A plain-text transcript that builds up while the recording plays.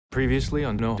Previously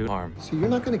on No Harm. So you're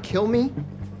not gonna kill me?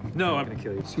 No, I'm gonna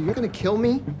kill you. So you're gonna kill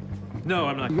me? No,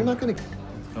 I'm not. You're not gonna...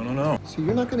 No. So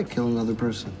you're not gonna kill another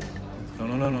person?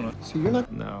 No. So you're not...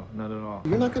 No, not at all.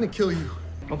 You're not gonna kill you?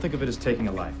 Don't think of it as taking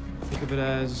a life. Think of it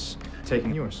as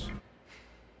taking yours.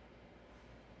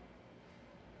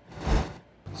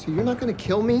 So you're not gonna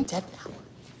kill me? Dead now.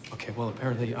 Okay, well,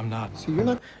 apparently I'm not. So you're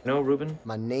not... No, Ruben?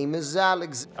 My name is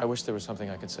Alex. I wish there was something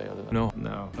I could say other than... No,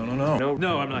 I'm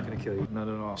not gonna kill you. Not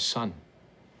at all. Son.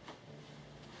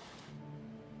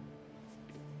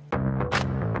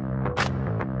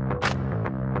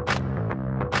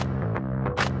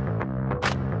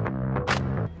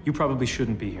 You probably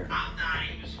shouldn't be here.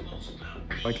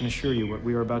 I can assure you what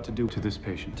we are about to do to this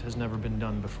patient has never been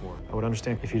done before. I would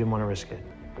understand if you didn't want to risk it.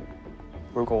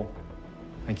 We're cool.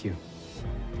 Thank you.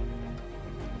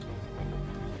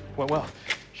 Well,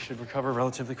 should recover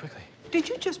relatively quickly. Did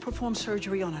you just perform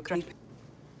surgery on a great...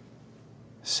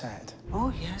 Sad.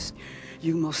 Oh, yes.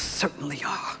 You most certainly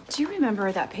are. Do you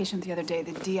remember that patient the other day,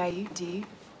 the DID?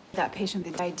 That patient,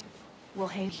 the DID? Well,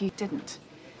 hey, he didn't.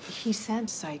 He said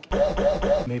psych.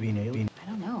 Maybe an alien. I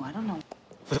don't know.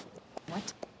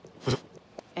 What?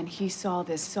 And he saw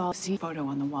this Z photo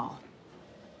on the wall.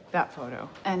 That photo.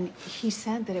 And he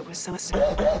said that it was some...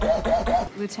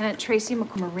 Lieutenant Tracy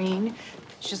McMarine.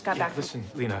 She just got back. Listen,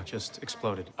 Lena just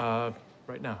exploded.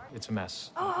 Right now, it's a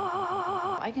mess.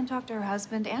 Oh, I can talk to her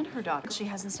husband and her daughter. She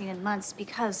hasn't seen in months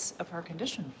because of her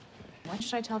condition. What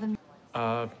should I tell them?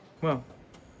 Well,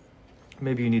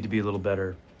 maybe you need to be a little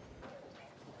better.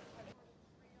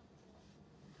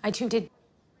 I did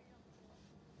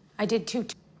too.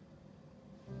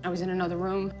 I was in another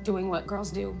room doing what girls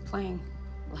do, playing,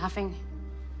 laughing,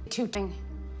 tooting,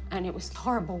 and it was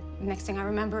horrible. The next thing I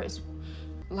remember is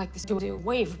like this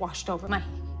wave washed over my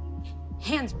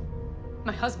hands.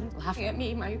 My husband laughing at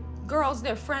me, my girls,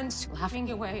 their friends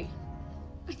laughing away.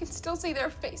 I can still see their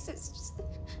faces. Just...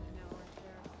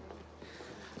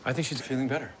 I think she's feeling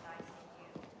better.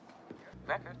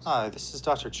 Hi, this is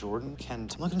Dr. Jordan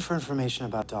Kent. I'm looking for information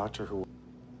about Doctor Who.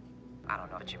 I don't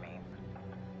know what you mean.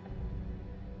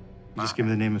 You just give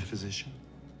me the name of the physician.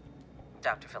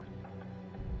 Dr. Phil.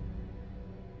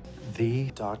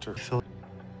 The Dr. Phil.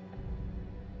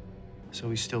 So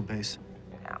he's still based.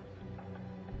 Yeah.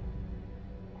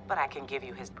 But I can give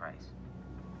you his price.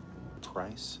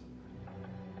 Price?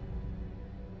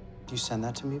 Do you send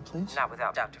that to me, please? Not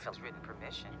without Dr. Phil's written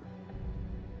permission.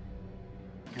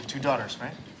 You have 2 daughters,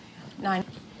 right? 9.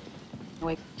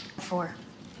 Wait, 4.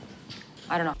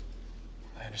 I don't know.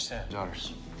 I understand.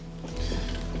 Daughters.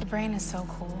 The brain is so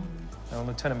cool. Now, in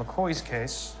Lieutenant McCoy's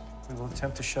case, we will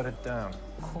attempt to shut it down.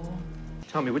 Cool.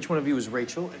 Tell me, which one of you is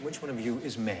Rachel and which one of you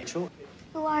is May? Rachel?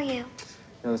 Who are you?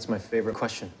 No, that's my favorite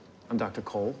question. I'm Dr.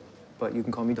 Cole, but you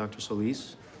can call me Dr.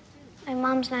 Solis. My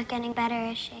mom's not getting better,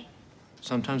 is she?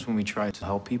 Sometimes when we try to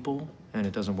help people and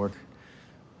it doesn't work,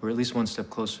 we're at least one step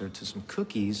closer to some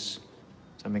cookies.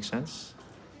 Does that make sense?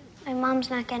 My mom's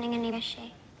not getting any, is she?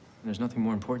 And there's nothing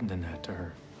more important than that to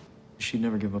her. She'd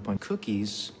never give up on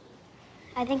cookies.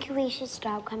 I think we should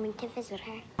stop coming to visit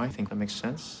her. I think that makes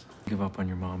sense. Give up on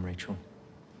your mom, Rachel.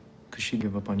 Because she'd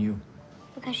give up on you.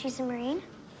 Because she's a Marine?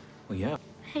 Well, yeah.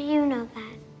 How do you know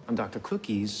that? I'm Dr.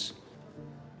 Cookies.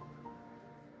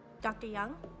 Dr.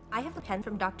 Young, I have a pen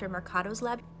from Dr. Mercado's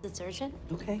lab. It's urgent.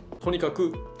 Okay. とにか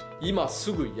く今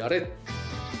すぐやれ。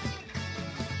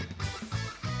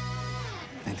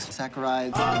 Thanks.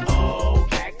 Saccharides.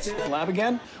 Lab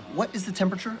again? What is the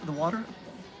temperature of the water?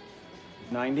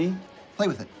 90. Play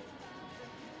with it.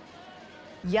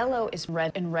 Yellow is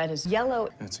red and red is yellow.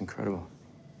 That's incredible.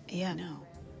 Yeah, no.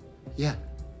 Yeah.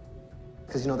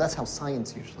 Because, you know, that's how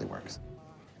science usually works.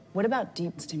 What about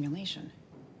deep stimulation?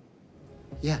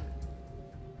 Yeah.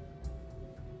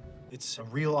 It's a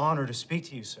real honor to speak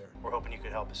to you, sir. We're hoping you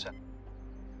could help us out.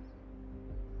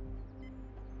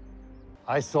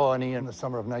 I saw Ian in the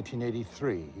summer of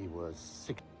 1983. He was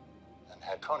sick and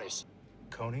had conies.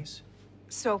 Conies?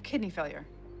 So, kidney failure.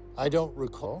 I don't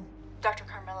recall. Dr.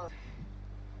 Carmelo,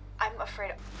 I'm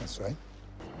afraid... That's right.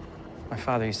 My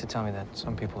father used to tell me that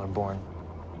some people are born.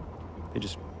 They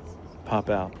just pop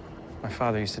out. My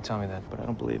father used to tell me that, but I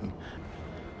don't believe him.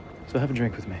 So have a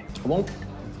drink with me. I won't.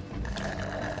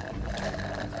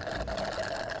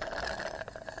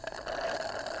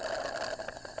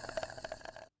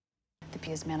 The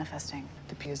P is manifesting.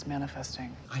 The P is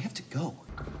manifesting. I have to go.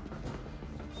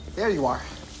 There you are.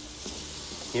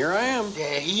 Here I am.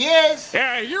 There he is.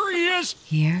 Yeah, here he is.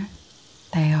 Here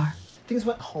they are. Things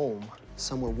went home,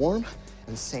 somewhere warm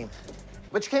and sane.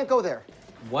 But you can't go there.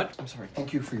 What? I'm sorry.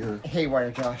 Thank you for your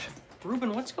haywire, Josh.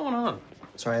 Ruben, what's going on?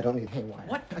 Sorry, I don't need haywire.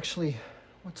 What? Actually,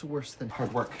 What's worse than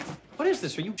Hard work. What is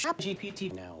this? Are you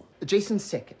GPT now? Jason's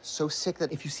sick. So sick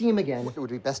that if you see him again, it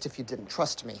would be best if you didn't.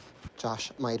 Trust me.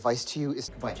 Josh, my advice to you is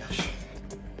goodbye, Josh.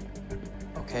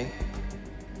 Okay.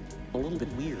 A little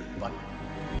bit weird, but...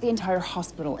 The entire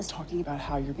hospital is talking about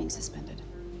how you're being suspended.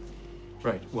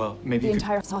 Right, well, maybe The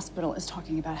entire hospital is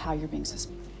talking about how you're being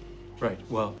suspended. Right,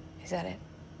 well... Is that it?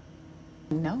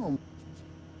 No.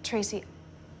 Tracy,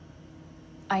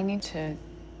 I need to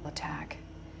attack.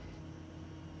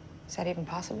 Is that even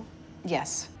possible?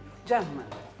 Yes. Gentlemen,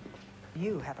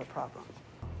 you have a problem.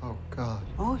 Oh, God.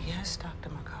 Oh, yes, Dr.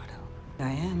 Mercado.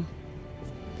 I am.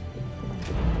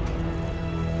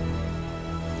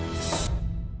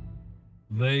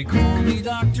 They call me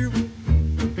doctor.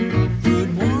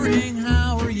 Good morning,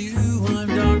 how are you? I'm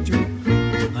doctor.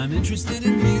 I'm interested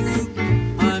in you.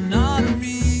 I'm not a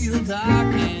real doc,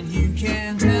 and you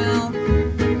can tell.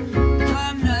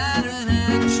 I'm not an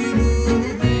actual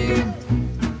thing.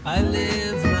 I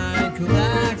live like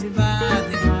collected by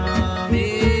the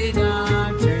army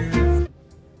doctor.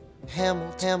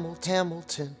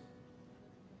 Hamilton.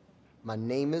 My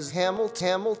name is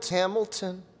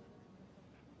Hamilton.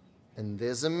 And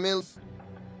there's a